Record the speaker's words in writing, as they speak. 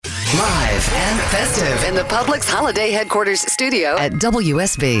Live and festive in the Publix Holiday Headquarters studio at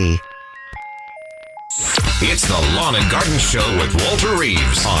WSB. It's the Lawn and Garden Show with Walter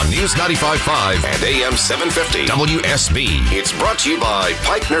Reeves on News 95.5 and AM 750 WSB. It's brought to you by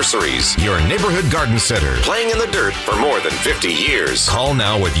Pike Nurseries, your neighborhood garden center, playing in the dirt for more than 50 years. Call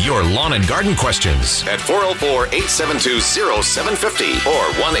now with your lawn and garden questions at 404-872-0750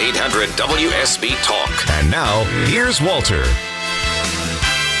 or 1-800-WSB-TALK. And now, here's Walter.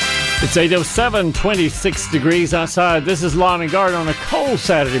 It's 8:07, 26 degrees outside. This is Lawn and Garden on a cold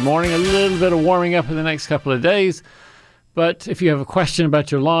Saturday morning. A little bit of warming up in the next couple of days. But if you have a question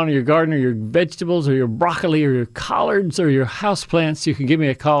about your lawn or your garden or your vegetables or your broccoli or your collards or your houseplants, you can give me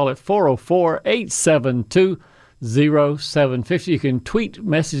a call at 404-872-0750. You can tweet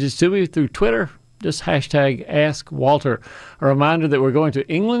messages to me through Twitter. Just hashtag Ask Walter. A reminder that we're going to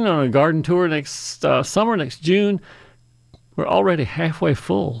England on a garden tour next summer, next June. We're already halfway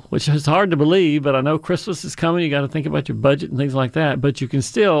full, which is hard to believe, but I know Christmas is coming. You got to think about your budget and things like that. But you can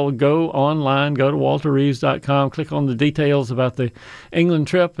still go online, go to walterreeves.com, click on the details about the England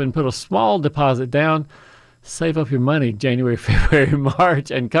trip, and put a small deposit down. Save up your money January, February, March,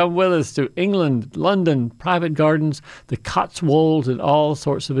 and come with us to England, London, private gardens, the Cotswolds, and all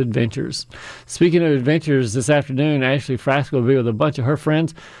sorts of adventures. Speaking of adventures, this afternoon, Ashley Frask will be with a bunch of her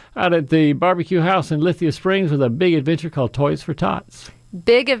friends out at the barbecue house in Lithia Springs with a big adventure called Toys for Tots.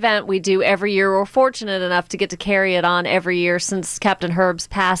 Big event we do every year. We're fortunate enough to get to carry it on every year since Captain Herb's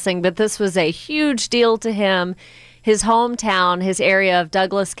passing, but this was a huge deal to him. His hometown, his area of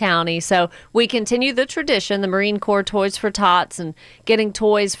Douglas County. So we continue the tradition, the Marine Corps Toys for Tots, and getting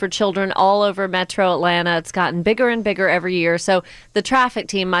toys for children all over Metro Atlanta. It's gotten bigger and bigger every year. So the traffic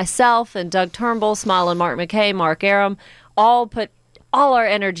team, myself and Doug Turnbull, Smile and Mark McKay, Mark Aram, all put all our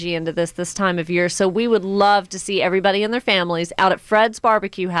energy into this time of year. So we would love to see everybody and their families out at Fred's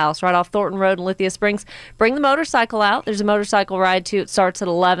Barbecue House right off Thornton Road in Lithia Springs. Bring the motorcycle out. There's a motorcycle ride, too. It starts at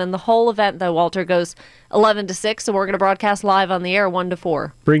 11. The whole event, though, Walter, goes 11 to 6, so we're going to broadcast live on the air 1 to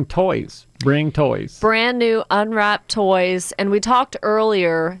 4. Bring toys. Bring toys. Brand new unwrapped toys. And we talked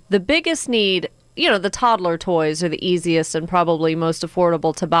earlier, the biggest need, the toddler toys are the easiest and probably most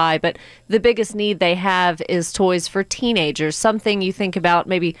affordable to buy, but the biggest need they have is toys for teenagers, something you think about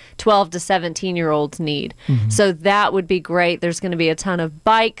maybe 12 to 17-year-olds need. Mm-hmm. So that would be great. There's going to be a ton of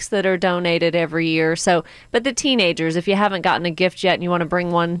bikes that are donated every year. But the teenagers, if you haven't gotten a gift yet and you want to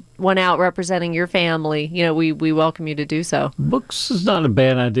bring one out representing your family, we welcome you to do so. Books is not a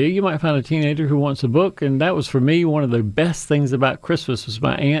bad idea. You might find a teenager who wants a book, and that was for me one of the best things about Christmas was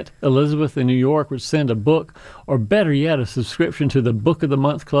my Aunt Elizabeth in New York would send a book, or better yet, a subscription to the Book of the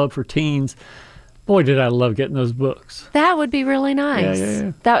Month Club for teens. Boy, did I love getting those books. That would be really nice.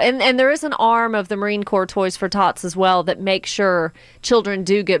 Yeah. And there is an arm of the Marine Corps Toys for Tots as well that makes sure children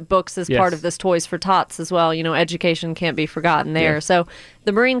do get books as part of this Toys for Tots as well. Education can't be forgotten there. Yes. So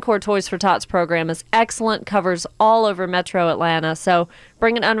the Marine Corps Toys for Tots program is excellent, covers all over Metro Atlanta. So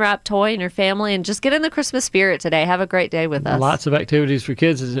bring an unwrapped toy in your family and just get in the Christmas spirit today. Have a great day with us. Lots of activities for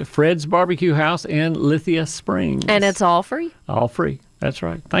kids. It's at Fred's Barbecue House in Lithia Springs. And it's all free? All free. That's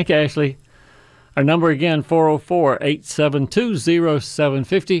right. Thank you, Ashley. Our number again,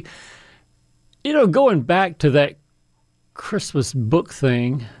 404-872-0750. Going back to that Christmas book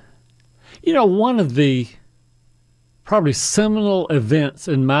thing, one of the probably seminal events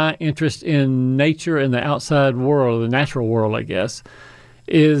in my interest in nature and the outside world, the natural world, I guess,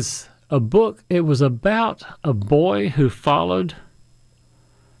 is a book. It was about a boy who followed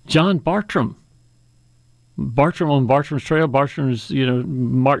John Bartram. On Bartram's Trail. Bartram's,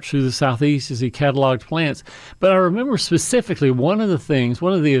 marched through the Southeast as he cataloged plants. But I remember specifically one of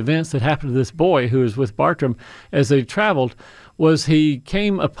the events that happened to this boy who was with Bartram as they traveled was he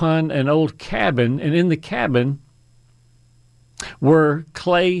came upon an old cabin, and in the cabin were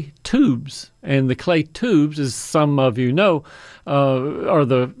clay tubes. And the clay tubes, as some of you know,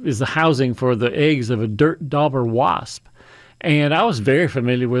 is the housing for the eggs of a dirt dauber wasp. And I was very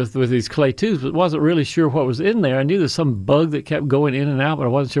familiar with these clay tubes, but wasn't really sure what was in there. I knew there's some bug that kept going in and out, but I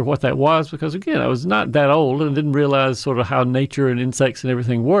wasn't sure what that was because, again, I was not that old and didn't realize sort of how nature and insects and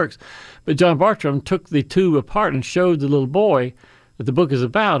everything works. But John Bartram took the tube apart and showed the little boy that the book is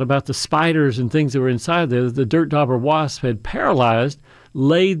about the spiders and things that were inside there that the dirt dauber wasp had paralyzed,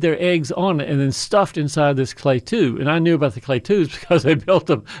 laid their eggs on it, and then stuffed inside this clay tube. And I knew about the clay tubes because they built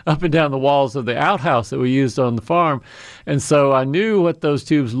them up and down the walls of the outhouse that we used on the farm. And so I knew what those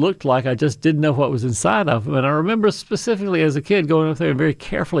tubes looked like. I just didn't know what was inside of them. And I remember specifically as a kid going up there and very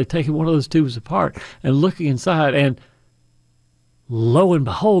carefully taking one of those tubes apart and looking inside and lo and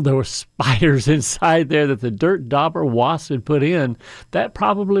behold, there were spiders inside there that the dirt dauber wasp had put in. That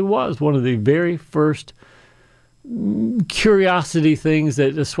probably was one of the very first curiosity things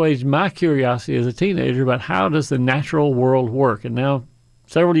that assuaged my curiosity as a teenager about how does the natural world work. And now,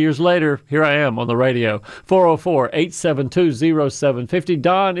 several years later, here I am on the radio. 404-872-0750.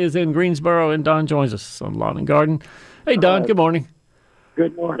 Don is in Greensboro, and Don joins us on Lawn and Garden. Hey, Don, good morning.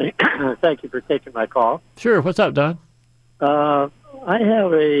 Good morning. Thank you for taking my call. Sure. What's up, Don? I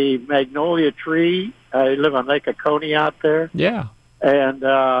have a magnolia tree. I live on Lake Oconee out there. Yeah. And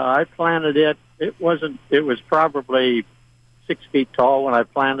I planted it. It was probably 6 feet tall when I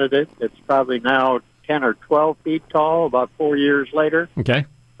planted it. It's probably now 10 or 12 feet tall about 4 years later. Okay.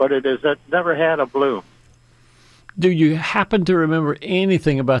 But it never had a bloom. Do you happen to remember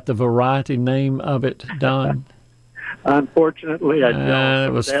anything about the variety name of it, Don? Unfortunately, I don't.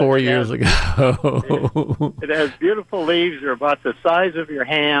 It was 4 years ago. It has beautiful leaves. They're about the size of your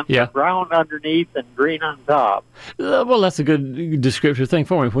hand, Yeah. brown underneath and green on top. Well, that's a good descriptive thing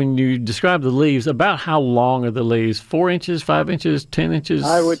for me. When you describe the leaves, about how long are the leaves? 4 inches, 5 inches, 10 inches?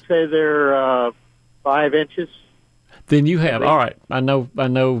 I would say they're 5 inches. Then you have, all right, I know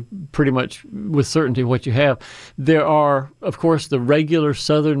pretty much with certainty what you have. There are, of course, the regular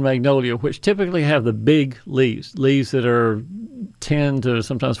southern magnolia, which typically have the big leaves that are 10 to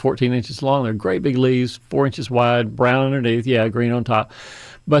sometimes 14 inches long. They're great big leaves, 4 inches wide, brown underneath, green on top.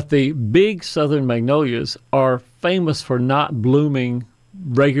 But the big southern magnolias are famous for not blooming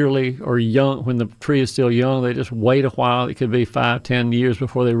regularly or young. When the tree is still young, they just wait a while. It could be 5-10 years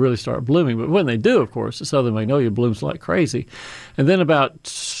before they really start blooming. But when they do, of course, the southern magnolia blooms like crazy. And then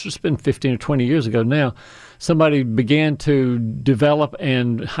it's been 15 or 20 years ago now, somebody began to develop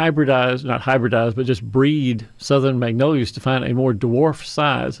and not hybridize, but just breed southern magnolias to find a more dwarf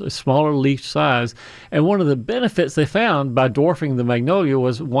size, a smaller leaf size. And one of the benefits they found by dwarfing the magnolia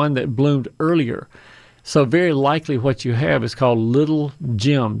was one that bloomed earlier. So very likely what you have is called Little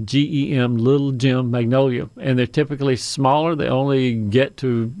Gem, G-E-M, Little Gem magnolia. And they're typically smaller. They only get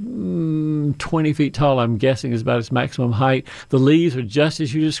to 20 feet tall, I'm guessing, is about its maximum height. The leaves are just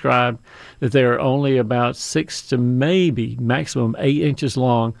as you described, that they're only about 6 to maybe maximum 8 inches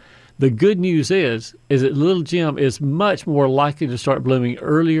long. The good news is that Little Gem is much more likely to start blooming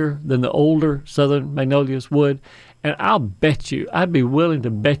earlier than the older southern magnolias would. And I'd be willing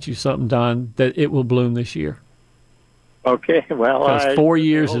to bet you something, Don, that it will bloom this year. Okay, well, because 4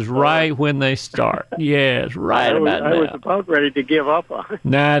 years is right when they start. Yes, right about now. I was about ready to give up on it.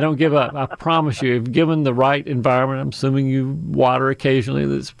 Nah, don't give up. I promise you, if given the right environment, I'm assuming you water occasionally,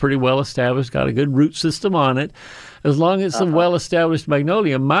 that's pretty well established, got a good root system on it. As long as it's a well-established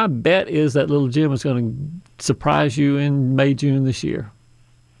magnolia, my bet is that Little Gem is going to surprise you in May, June this year.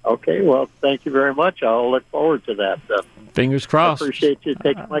 Okay, well, thank you very much. I'll look forward to that. Fingers crossed. I appreciate you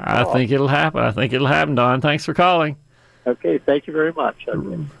taking my call. I think it'll happen, Don. Thanks for calling. Okay, thank you very much.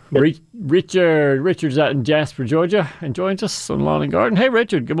 Richard's out in Jasper, Georgia, and joins us on Lawn and Garden. Hey,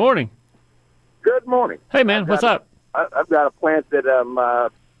 Richard, good morning. Good morning. Hey, man, what's up? I've got a plant that I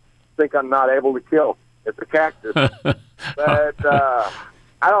think I'm not able to kill. It's a cactus. But I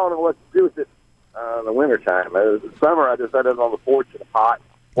don't know what to do with it in the wintertime. In summer, I just set it on the porch in a pot,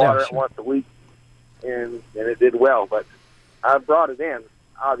 water it once a week, and it did well. But I brought it in,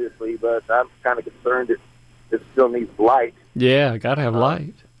 obviously, but I'm kind of concerned it still needs light. Yeah, got to have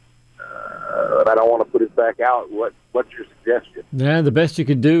light. I don't want to put it back out. What's your suggestion? Yeah, the best you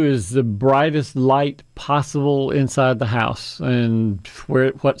could do is the brightest light possible inside the house. And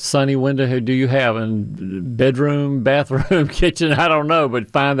what sunny window do you have? And bedroom, bathroom, kitchen, I don't know, but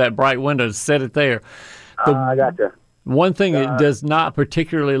find that bright window and set it there. I gotcha. One thing it does not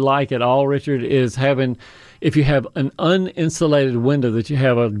particularly like at all, Richard, is if you have an uninsulated window, that you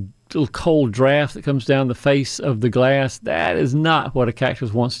have a little cold draft that comes down the face of the glass. That is not what a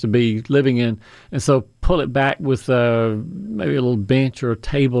cactus wants to be living in. And so pull it back with maybe a little bench or a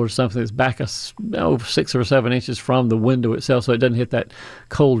table or something that's back 6 or 7 inches from the window itself, so it doesn't hit that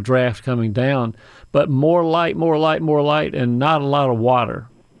cold draft coming down. But more light, and not a lot of water.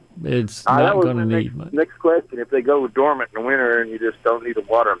 It's not going to need much. Next question, if they go dormant in the winter and you just don't need to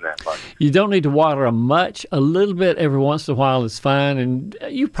water them that much. You don't need to water them much. A little bit every once in a while is fine, and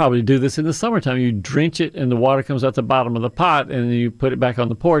you probably do this in the summertime. You drench it and the water comes out the bottom of the pot, and then you put it back on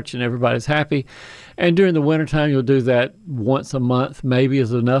the porch and everybody's happy. And during the wintertime, you'll do that once a month, maybe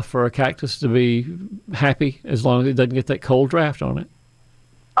is enough for a cactus to be happy, as long as it doesn't get that cold draft on it.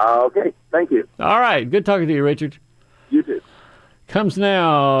 Okay, thank you. All right, good talking to you, Richard. You too. Comes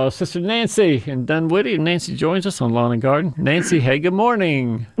now Sister Nancy in Dunwoody, and Nancy joins us on Lawn and Garden. Nancy, hey, good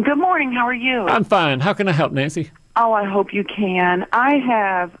morning. Good morning. How are you? I'm fine. How can I help, Nancy? Oh, I hope you can. I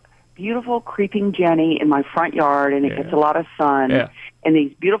have beautiful creeping Jenny in my front yard, and it gets a lot of sun, and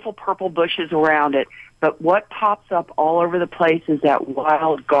these beautiful purple bushes around it. But what pops up all over the place is that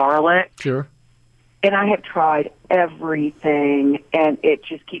wild garlic. Sure. And I have tried everything, and it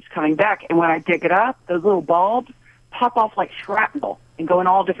just keeps coming back. And when I dig it up, those little bulbs pop off like shrapnel and go in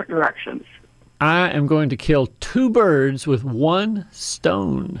all different directions. I am going to kill 2 birds with 1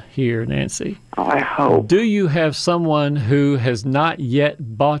 stone here, Nancy. Oh, I hope. Do you have someone who has not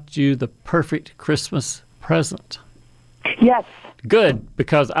yet bought you the perfect Christmas present? Yes. Good,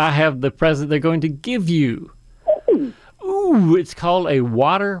 because I have the present they're going to give you. Ooh, it's called a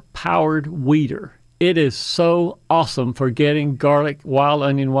water-powered weeder. It is so awesome for getting garlic, wild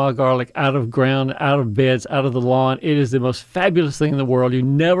onion, wild garlic out of ground, out of beds, out of the lawn. It is the most fabulous thing in the world. You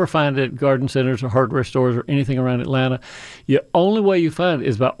never find it at garden centers or hardware stores or anything around Atlanta. The only way you find it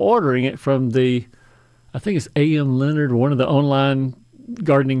is by ordering it from I think it's A.M. Leonard, one of the online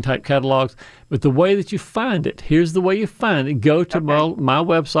gardening type catalogs. But the way that you find it, here's the way you find it. Go to my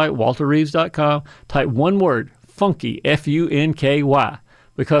website, walterreeves.com, type one word, funky, F-U-N-K-Y.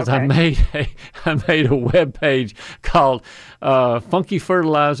 Because I made a web page called Funky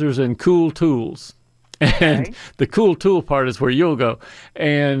Fertilizers and Cool Tools. And the cool tool part is where you'll go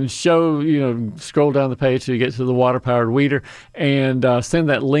and scroll down the page so you get to the water-powered weeder and send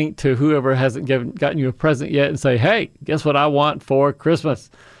that link to whoever hasn't gotten you a present yet and say, hey, guess what I want for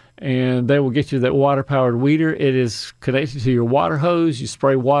Christmas? And they will get you that water-powered weeder. It is connected to your water hose. You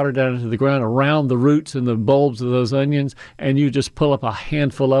spray water down into the ground around the roots and the bulbs of those onions, and you just pull up a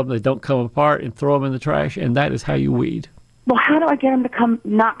handful of them. They don't come apart and throw them in the trash, and that is how you weed. Well, how do I get them to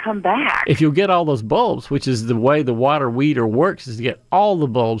not come back? If you'll get all those bulbs, which is the way the water weeder works, is to get all the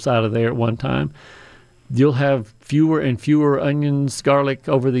bulbs out of there at one time, you'll have fewer and fewer onions, garlic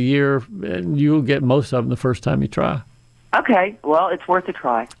over the year, and you'll get most of them the first time you try. Okay, well, it's worth a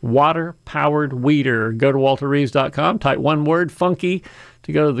try. Water-powered weeder. Go to walterreeves.com, type one word, funky,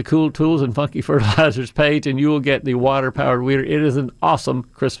 to go to the Cool Tools and Funky Fertilizers page, and you will get the water-powered weeder. It is an awesome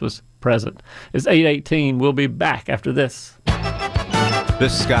Christmas present. It's 8:18. We'll be back after this.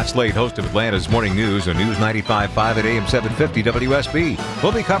 This is Scott Slade, host of Atlanta's Morning News on News 95.5 at AM 750 WSB.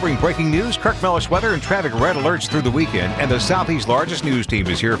 We'll be covering breaking news, Kirk Mellish weather, and traffic red alerts through the weekend. And the Southeast's largest news team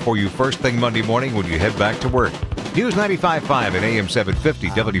is here for you first thing Monday morning when you head back to work. News 95.5 at AM 750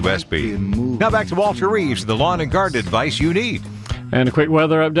 WSB. Now back to Walter Reeves, the lawn and garden advice you need. And a quick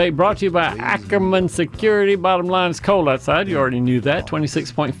weather update brought to you by Ackerman Security. Bottom line, it's cold outside. You already knew that.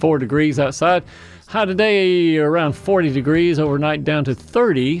 26.4 degrees outside. High today around 40 degrees, overnight down to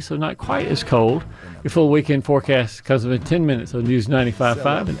 30, so not quite as cold. Your full weekend forecast comes in 10 minutes on News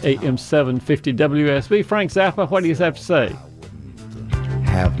 95.5 and AM 750 WSB. Frank Zappa, what do you have to say?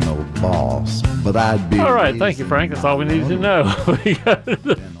 Have no boss, but I'd be... All right, thank you, Frank. That's all we needed to know. We go to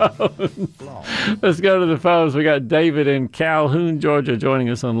the phones. Let's go to the phones. We got David in Calhoun, Georgia, joining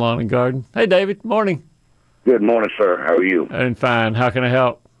us on Lawn and Garden. Hey, David. Morning. Good morning, sir. How are you? And fine. How can I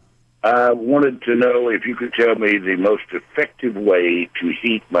help? I wanted to know if you could tell me the most effective way to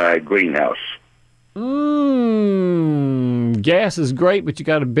heat my greenhouse. Gas is great, but you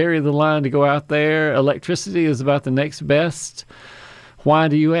got to bury the line to go out there. Electricity is about the next best. Why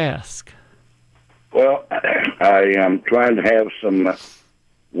do you ask? Well, I am trying to have some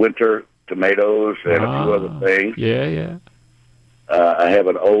winter tomatoes and a few other things. Yeah. I have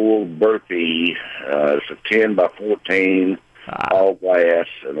an old Berthe. It's a 10 by 14, all glass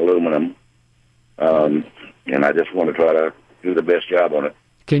and aluminum. And I just want to try to do the best job on it.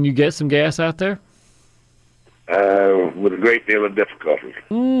 Can you get some gas out there? With a great deal of difficulty.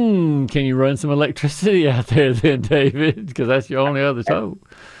 Can you run some electricity out there then, David? Because that's your only other tool.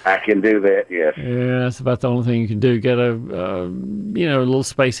 I can do that, yes. Yeah, that's about the only thing you can do. Get little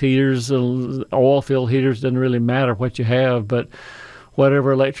space heaters, oil-filled heaters. Doesn't really matter what you have, but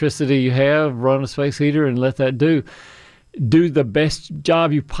whatever electricity you have, run a space heater and let that do. Do the best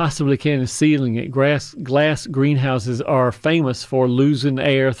job you possibly can in sealing it. Glass greenhouses are famous for losing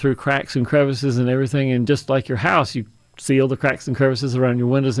air through cracks and crevices and everything. And just like your house, you seal the cracks and crevices around your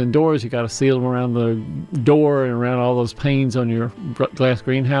windows and doors. You got to seal them around the door and around all those panes on your glass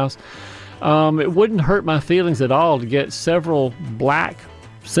greenhouse. It wouldn't hurt my feelings at all to get several black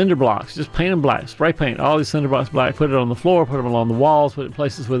cinder blocks. Just paint them black, spray paint all these cinder blocks black. Put it on the floor, put them along the walls, put it in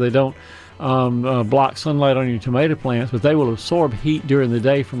places where they don't block sunlight on your tomato plants, but they will absorb heat during the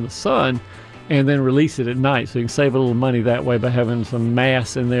day from the sun and then release it at night. So you can save a little money that way by having some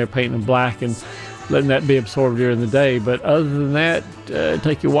mass in there, painting them black and letting that be absorbed during the day. But other than that,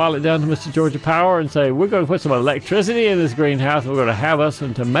 take your wallet down to Mr. Georgia Power and say, we're going to put some electricity in this greenhouse. We're going to have us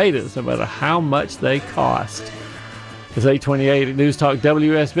some tomatoes, no matter how much they cost. It's 8:28 at News Talk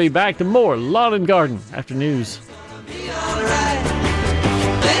WSB. Back to more Lawn and Garden after news.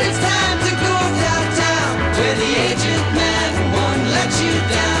 Where the agent man won't let you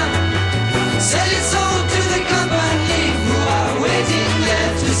down. Sell your soul to the company who are waiting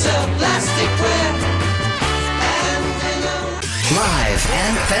there to sell plasticware. Live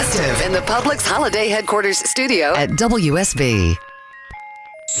and festive in the Publix Holiday Headquarters studio at WSB.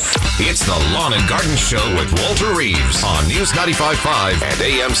 It's the Lawn and Garden Show with Walter Reeves on News 95.5 and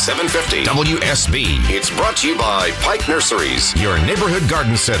AM 750 WSB. It's brought to you by Pike Nurseries, your neighborhood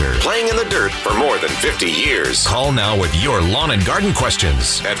garden center, playing in the dirt for more than 50 years. Call now with your lawn and garden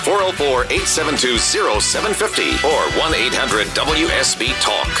questions at 404-872-0750 or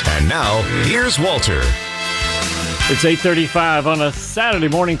 1-800-WSB-TALK. And now, here's Walter. It's 8:35 on a Saturday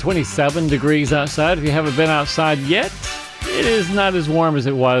morning, 27 degrees outside. If you haven't been outside yet, it is not as warm as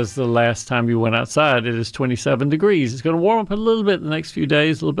it was the last time you went outside. It is 27 degrees. It's going to warm up a little bit the next few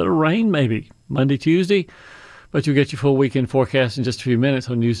days, a little bit of rain maybe Monday, Tuesday. But you'll get your full weekend forecast in just a few minutes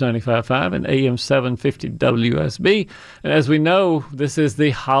on News 95.5 and AM 750 WSB. And as we know, this is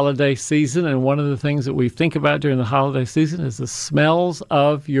the holiday season. And one of the things that we think about during the holiday season is the smells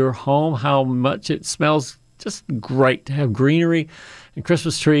of your home, how much it smells just great to have greenery and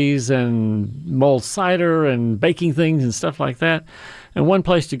Christmas trees and mulled cider and baking things and stuff like that. And one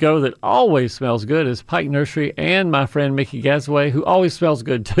place to go that always smells good is Pike Nursery and my friend Mickey Gazaway, who always smells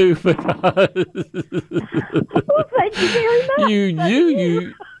good too. Well, thank you very much.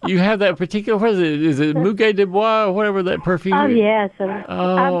 You have that particular, what is it Muguet de Bois or whatever that perfume? Oh yes.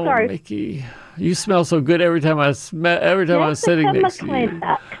 I'm sorry, Mickey. You smell so good every time I'm sitting next to you.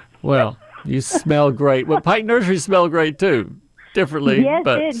 Well, you smell great. Well, Pike Nursery smell great too. Differently, yes,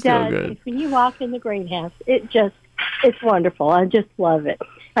 but it still does. good. When you walk in the greenhouse, it's wonderful. I just love it.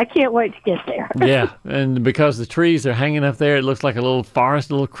 I can't wait to get there. Yeah, and because the trees are hanging up there, it looks like a little forest,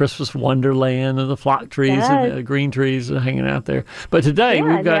 a little Christmas wonderland, and the flock trees and the green trees are hanging out there. But today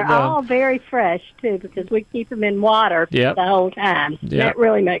we've got... they're all very fresh, too, because we keep them in water the whole time. Yep. That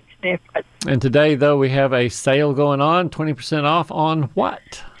really makes a difference. And today, though, we have a sale going on, 20% off on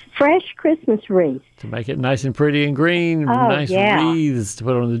what? Fresh Christmas wreaths. To make it nice and pretty and green, wreaths to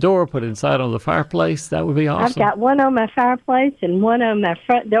put on the door, put inside on the fireplace. That would be awesome. I've got one on my fireplace and one on my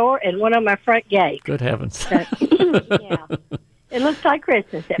front door and one on my front gate. Good heavens. Yeah. It looks like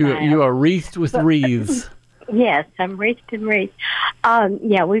Christmas at my house. You are wreathed with wreaths. Yes, I'm wreathed and wreathed.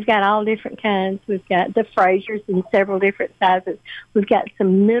 We've got all different kinds. We've got the Frasers in several different sizes. We've got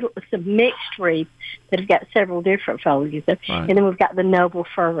some mixed wreaths that have got several different foliage. Right. And then we've got the noble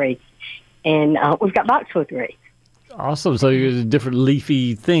fir wreaths. And we've got boxwood wreaths. Awesome. So you have different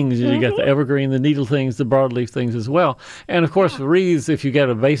leafy things. You got the evergreen, the needle things, the broadleaf things as well. And, of course, wreaths, if you get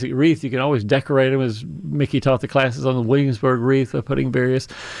a basic wreath, you can always decorate them, as Mickey taught the classes on the Williamsburg wreath, by putting various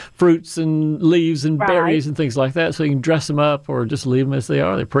fruits and leaves and berries and things like that. So you can dress them up or just leave them as they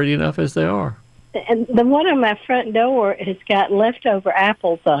are. They're pretty enough as they are. And the one on my front door has got leftover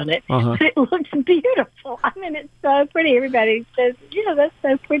apples on it. It looks beautiful. I mean, it's so pretty. Everybody says, that's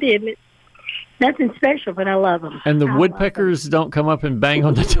so pretty. And it's nothing special, but I love them. And the woodpeckers don't come up and bang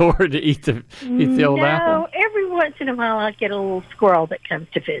on the door to eat the old apple? No, every once in a while I get a little squirrel that comes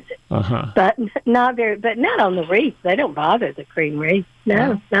to visit. But not on the wreath. They don't bother the cream wreath.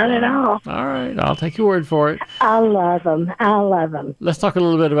 No, not at all. All right, I'll take your word for it. I love them. Let's talk a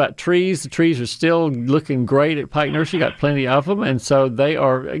little bit about trees. The trees are still looking great at Pike Nursery. Got plenty of them, and so they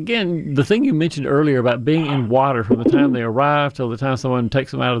are, again, the thing you mentioned earlier about being in water from the time they arrive till the time someone takes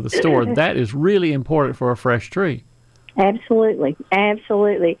them out of the store, that is really important for a fresh tree. Absolutely. And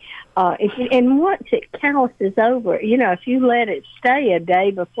once it calluses over, if you let it stay a day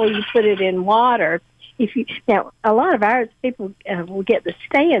before you put it in water, now a lot of ours people will get the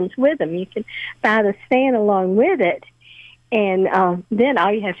stands with them. You can buy the stand along with it, and then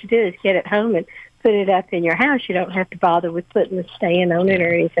all you have to do is get it home and put it up in your house. You don't have to bother with putting the stand on it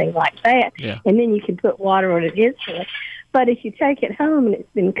or anything like that. Yeah. And then you can put water on it instantly. But if you take it home and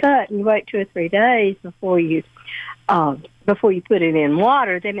it's been cut and you wait 2 or 3 days before you put it in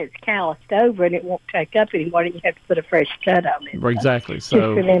water, then it's calloused over and it won't take up any water. You have to put a fresh cut on it. Exactly. So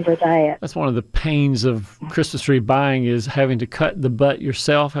just remember that. That's one of the pains of Christmas tree buying, is having to cut the butt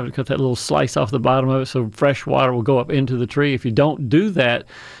yourself, having to cut that little slice off the bottom of it so fresh water will go up into the tree. If you don't do that,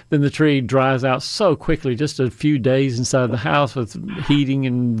 then the tree dries out so quickly. Just a few days inside the house with heating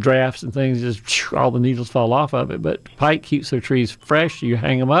and drafts and things, just all the needles fall off of it. But Pike keeps their trees fresh. You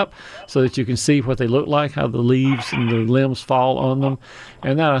hang them up so that you can see what they look like, how the leaves and the limbs fall on them.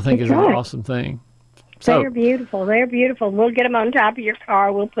 And that, I think, is an awesome thing. So, they're beautiful. They're beautiful. We'll get them on top of your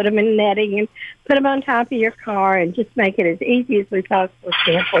car. We'll put them in netting and put them on top of your car and just make it as easy as we possibly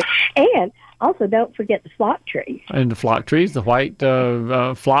can for you. And also, don't forget the flock trees. And the flock trees, the white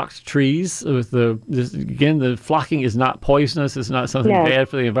flocked trees. With the flocking is not poisonous. It's not something bad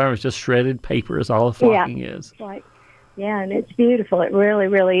for the environment. It's just shredded paper is all the flocking is. Yeah, and it's beautiful. It really,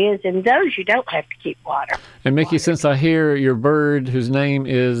 really is. And those you don't have to keep water. And Mickey, since I hear your bird, whose name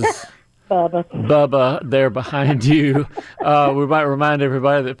is Bubba, there behind you, we might remind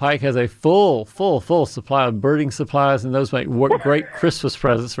everybody that Pike has a full supply of birding supplies, and those make great Christmas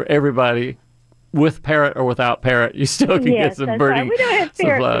presents for everybody. With parrot or without parrot, you still can get some birding We don't have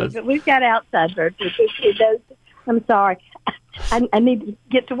parrot supplies. But we've got outside birds. I'm sorry. I need to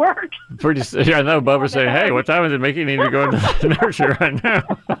get to work. I know Bubba's saying, hey, what time is it? Mickey, you need to go into the nursery right now.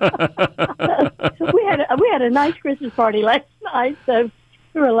 we had a nice Christmas party last night, so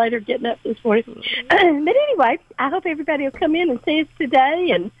we were later getting up this morning. But anyway, I hope everybody will come in and see us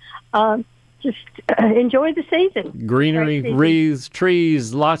today and just enjoy the season. Greenery, wreaths,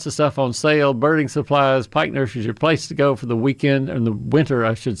 trees, lots of stuff on sale, birding supplies. Pike Nursery is your place to go for the weekend, and the winter,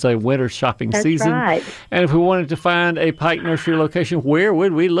 I should say, winter shopping season. Right. And if we wanted to find a Pike Nursery location, where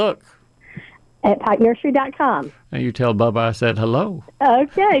would we look? At pikenursery.com. And you tell Bubba I said hello.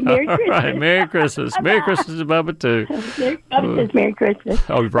 Okay, Merry Christmas. All right, Merry Christmas. Merry Christmas to Bubba, too. Bubba says Merry Christmas.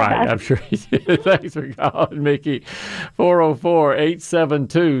 Oh, right. I'm sure he did. Thanks for calling, Mickey.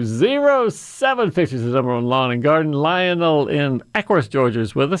 404-872-0750 is the number on Lawn and Garden. Lionel in Ackworth, Georgia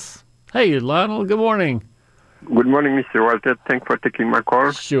is with us. Hey, Lionel, good morning. Good morning, Mr. Walter. Thanks for taking my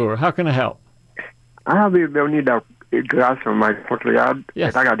call. Sure. How can I help? I need a grass on my front yard.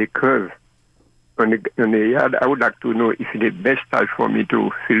 Yes. I got a curve on the yard. I would like to know if it's the best time for me to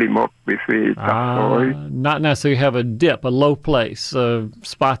fill him up with a topsoil. Not necessarily have a dip, a low place, a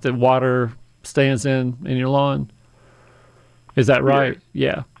spot that water stands in your lawn. Is that right?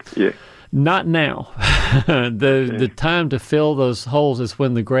 Yeah. Not now. The time to fill those holes is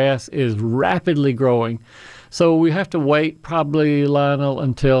when the grass is rapidly growing. So we have to wait probably, Lionel,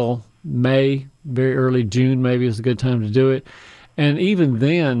 until May, very early June maybe is a good time to do it. And even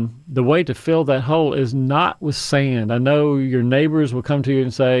then, the way to fill that hole is not with sand. I know your neighbors will come to you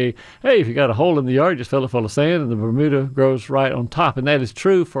and say, hey, if you got a hole in the yard, just fill it full of sand, and the Bermuda grows right on top. And that is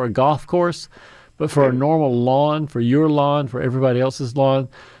true for a golf course, but for a normal lawn, for your lawn, for everybody else's lawn,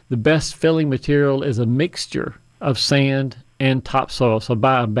 the best filling material is a mixture of sand and topsoil. So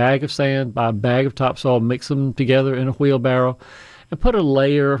buy a bag of sand, buy a bag of topsoil, mix them together in a wheelbarrow, and put a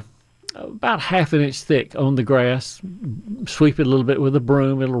layer about half an inch thick on the grass. Sweep it a little bit with a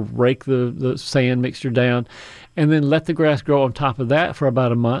broom. It'll rake the sand mixture down. And then let the grass grow on top of that for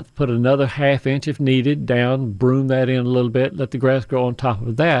about a month. Put another half inch if needed down. Broom that in a little bit. Let the grass grow on top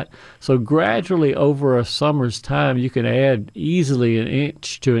of that. So gradually over a summer's time, you can add easily an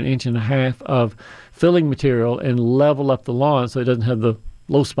inch to an inch and a half of filling material and level up the lawn so it doesn't have the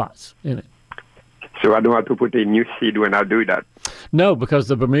low spots in it. So I don't have to put a new seed when I do that? No, because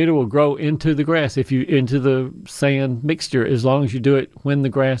the Bermuda will grow into the grass into the sand mixture as long as you do it when the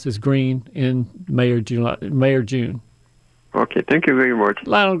grass is green in May or June. Okay, thank you very much.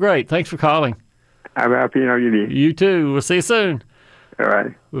 Lionel, great. Thanks for calling. Have a happy New Year. You too. We'll see you soon. All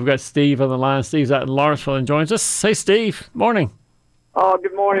right. We've got Steve on the line. Steve's out in Lawrenceville and joins us. Hey, Steve. Morning. Oh,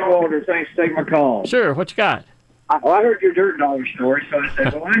 good morning, Walter. Thanks for taking my call. Sure. What you got? I heard your dirt dog story, so I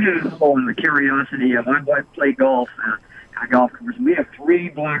said, well, I just on the curiosity of my wife played golf at a golf course. We have 3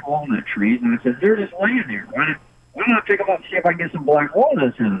 black walnut trees, and I said, they're just laying there. Why don't I pick them up and see if I can get some black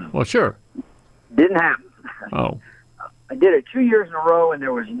walnuts in them? Well, sure. Didn't happen. Oh. I did it 2 years in a row, and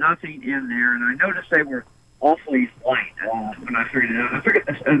there was nothing in there, and I noticed they were awfully light when I figured it out. I figured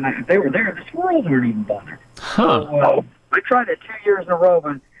if they were there, the squirrels weren't even bothered. Huh. So, I tried it 2 years in a row,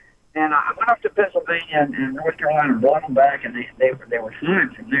 and I went up to Pennsylvania and North Carolina and brought them back, and they were fine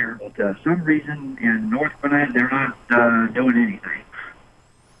from there. But some reason in North Carolina, they're not doing anything.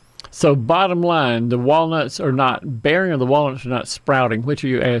 So bottom line, the walnuts are not bearing or the walnuts are not sprouting. Which are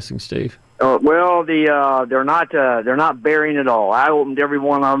you asking, Steve? Well, they're not bearing at all. I opened every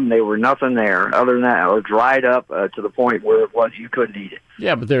one of them. They were nothing there. Other than that, it was dried up to the point where it was you couldn't eat it.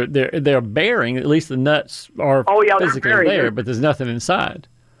 Yeah, but they're bearing. At least the nuts are physically there, but there's nothing inside.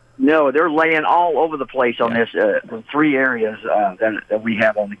 No, they're laying all over the place on this 3 areas that we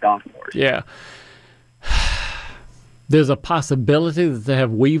have on the golf course. Yeah. There's a possibility that they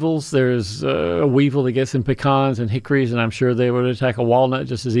have weevils. There's a weevil that gets in pecans and hickories, and I'm sure they would attack a walnut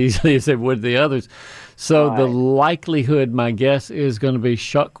just as easily as they would the others. So the likelihood, my guess, is going to be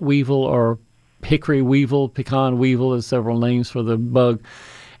shuck weevil or hickory weevil. Pecan weevil is several names for the bug.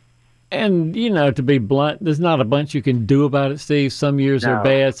 And, to be blunt, there's not a bunch you can do about it, Steve. Some years are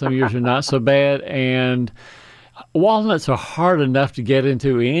bad, some years are not so bad. And walnuts are hard enough to get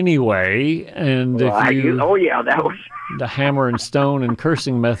into anyway. And that was the hammer and stone and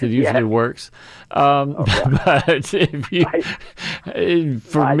cursing method usually works. But if you,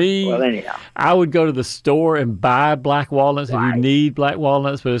 for me, I would go to the store and buy black walnuts if you need black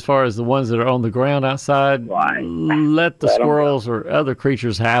walnuts. But as far as the ones that are on the ground outside, let the squirrels or other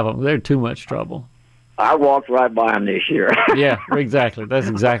creatures have them. They're too much trouble. I walked right by them this year. Yeah, exactly. That's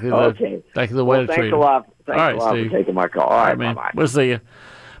exactly the way to treat them. Thanks a lot. All right, for Steve. taking my call. All right, man. bye-bye. We'll see you.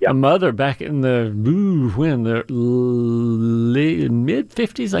 My mother, back in the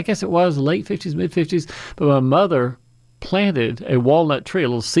mid-50s, I guess it was, late 50s, mid-50s, but my mother planted a walnut tree, a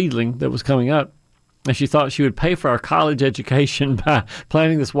little seedling that was coming up, and she thought she would pay for our college education by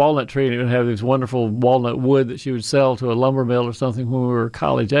planting this walnut tree, and it would have this wonderful walnut wood that she would sell to a lumber mill or something when we were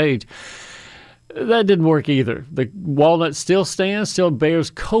college age. That didn't work either. The walnut still stands, still bears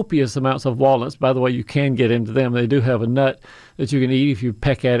copious amounts of walnuts. By the way, you can get into them. They do have a nut that you can eat if you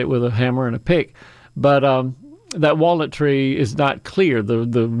peck at it with a hammer and a pick. But that walnut tree is not clear.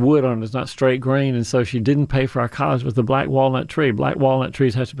 The wood on it is not straight grain, and so she didn't pay for our college with the black walnut tree. Black walnut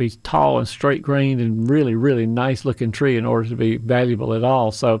trees have to be tall and straight grained and really, really nice looking tree in order to be valuable at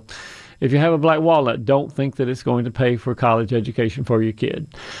all. So if you have a black walnut, don't think that it's going to pay for college education for your kid.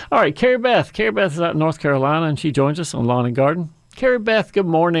 All right, Carrie Beth. Carrie Beth is out in North Carolina, and she joins us on Lawn and Garden. Carrie Beth, good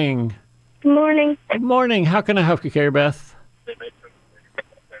morning. Good morning. Good morning. How can I help you, Carrie Beth?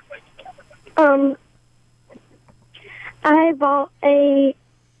 I bought a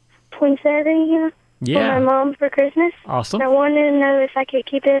poinsettia for my mom for Christmas. Awesome. I wanted to know if I could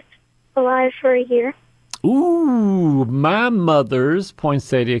keep it alive for a year. Ooh, my mother's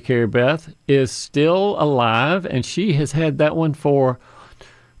poinsettia, Carrie Beth, is still alive, and she has had that one for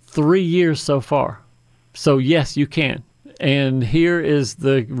 3 years so far. So, yes, you can. And here is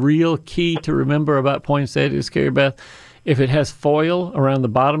the real key to remember about poinsettias, Carrie Beth. If it has foil around the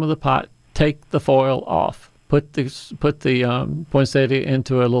bottom of the pot, take the foil off. Put the poinsettia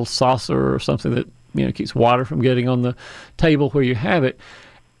into a little saucer or something that keeps water from getting on the table where you have it.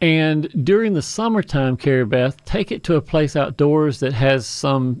 And during the summertime, Carrie Beth, take it to a place outdoors that has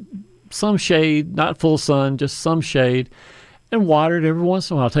some shade, not full sun, just some shade, and water it every once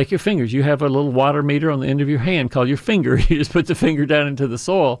in a while. Take your fingers. You have a little water meter on the end of your hand called your finger. You just put the finger down into the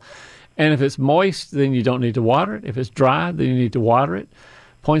soil. And if it's moist, then you don't need to water it. If it's dry, then you need to water it.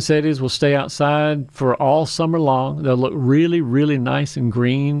 Poinsettias will stay outside for all summer long. They'll look really, really nice and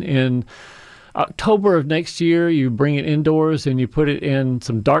green. In October of next year, you bring it indoors and you put it in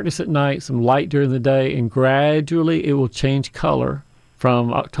some darkness at night, some light during the day, and gradually it will change color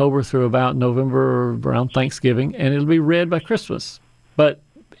from October through about November, around Thanksgiving, and it'll be red by Christmas. But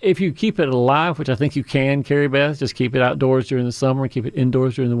if you keep it alive, which I think you can, Carrie Beth, just keep it outdoors during the summer and keep it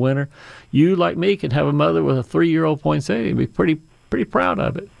indoors during the winter, you, like me, can have a mother with a 3-year-old poinsettia and be pretty proud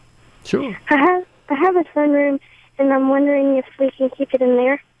of it. Sure. I have a sunroom, and I'm wondering if we can keep it in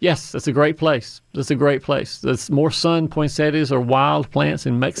there. Yes, that's a great place. That's a great place. There's more sun. Poinsettias are wild plants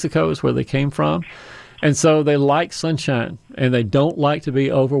in Mexico is where they came from. And so they like sunshine, and they don't like to be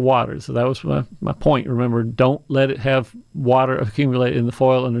overwatered. So that was my point. Remember, don't let it have water accumulate in the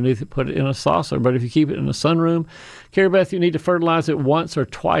foil underneath it. Put it in a saucer. But if you keep it in a sunroom, Carrie Beth, you need to fertilize it once or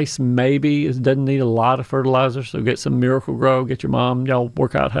twice maybe. It doesn't need a lot of fertilizer, so get some Miracle-Gro. Get your mom. Y'all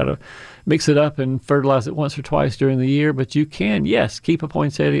work out how to mix it up and fertilize it once or twice during the year. But you can, yes, keep a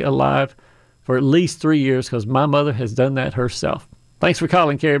poinsettia alive for at least 3 years because my mother has done that herself. Thanks for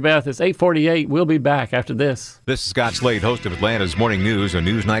calling, Carrie Beth. It's 8:48. We'll be back after this. This is Scott Slade, host of Atlanta's Morning News on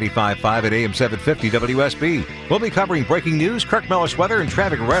News 95.5 at AM 750 WSB. We'll be covering breaking news, Kirk Mellish weather, and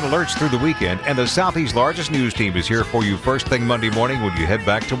traffic red alerts through the weekend. And the Southeast's largest news team is here for you first thing Monday morning when you head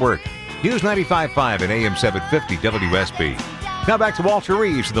back to work. News 95.5 and AM 750 WSB. Now back to Walter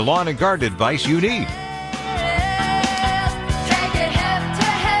Reeves and the lawn and garden advice you need.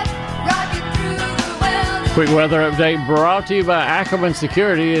 Quick weather update brought to you by Ackerman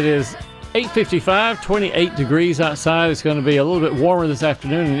Security. It is 8:55, 28 degrees outside. It's going to be a little bit warmer this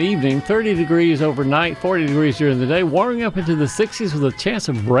afternoon and evening. 30 degrees overnight, 40 degrees during the day, warming up into the 60s with a chance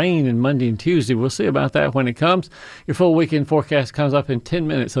of rain in Monday and Tuesday. We'll see about that when it comes. Your full weekend forecast comes up in 10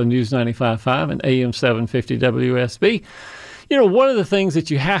 minutes on News 95.5 and AM 750 WSB. You know, one of the things that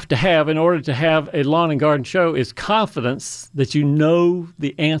you have to have in order to have a lawn and garden show is confidence that you know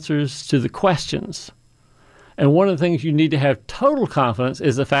the answers to the questions. And one of the things you need to have total confidence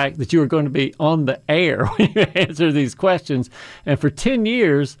is the fact that you are going to be on the air when you answer these questions. And for 10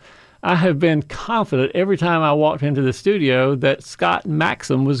 years, I have been confident every time I walked into the studio that Scott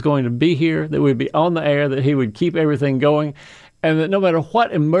Maxim was going to be here, that we'd be on the air, that he would keep everything going, and that no matter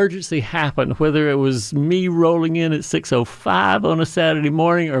what emergency happened, whether it was me rolling in at 6:05 on a Saturday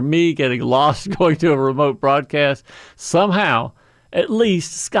morning or me getting lost going to a remote broadcast, somehow, at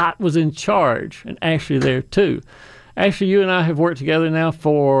least Scott was in charge, and Ashley there too. Ashley, you and I have worked together now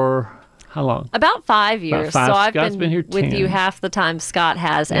for how long? About 5 years. About 5. So I've Scott's been here with 10. you half the time Scott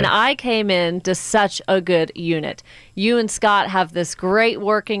has. And Yeah. I came in to such a good unit. You and Scott have this great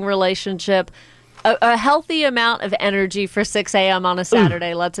working relationship. A healthy amount of energy for 6 a.m. on a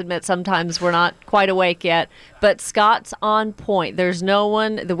Saturday. Let's admit sometimes we're not quite awake yet. But Scott's on point. There's no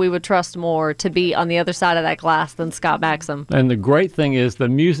one that we would trust more to be on the other side of that glass than Scott Maxim. And the great thing is the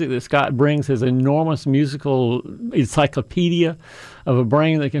music that Scott brings, his enormous musical encyclopedia of a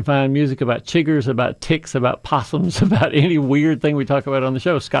brain that can find music about chiggers, about ticks, about possums, about any weird thing we talk about on the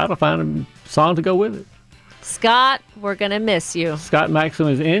show. Scott will find a song to go with it. Scott, we're going to miss you. Scott Maxim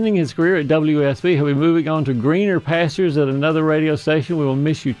is ending his career at WSB. He'll be moving on to greener pastures at another radio station. We will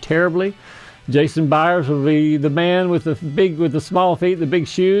miss you terribly. Jason Byers will be the man with the small feet, the big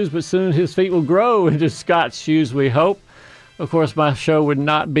shoes, but soon his feet will grow into Scott's shoes, we hope. Of course, my show would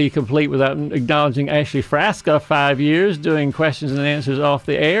not be complete without acknowledging Ashley Frasca, 5 years, doing questions and answers off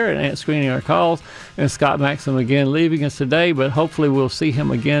the air and screening our calls. And Scott Maxim again leaving us today, but hopefully we'll see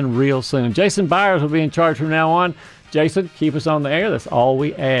him again real soon. Jason Byers will be in charge from now on. Jason, keep us on the air. That's all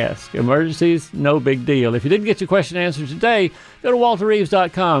we ask. Emergencies, no big deal. If you didn't get your question answered today, go to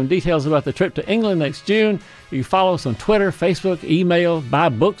walterreeves.com. Details about the trip to England next June. You can follow us on Twitter, Facebook, email, buy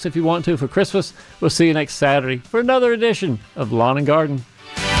books if you want to for Christmas. We'll see you next Saturday for another edition of Lawn and Garden.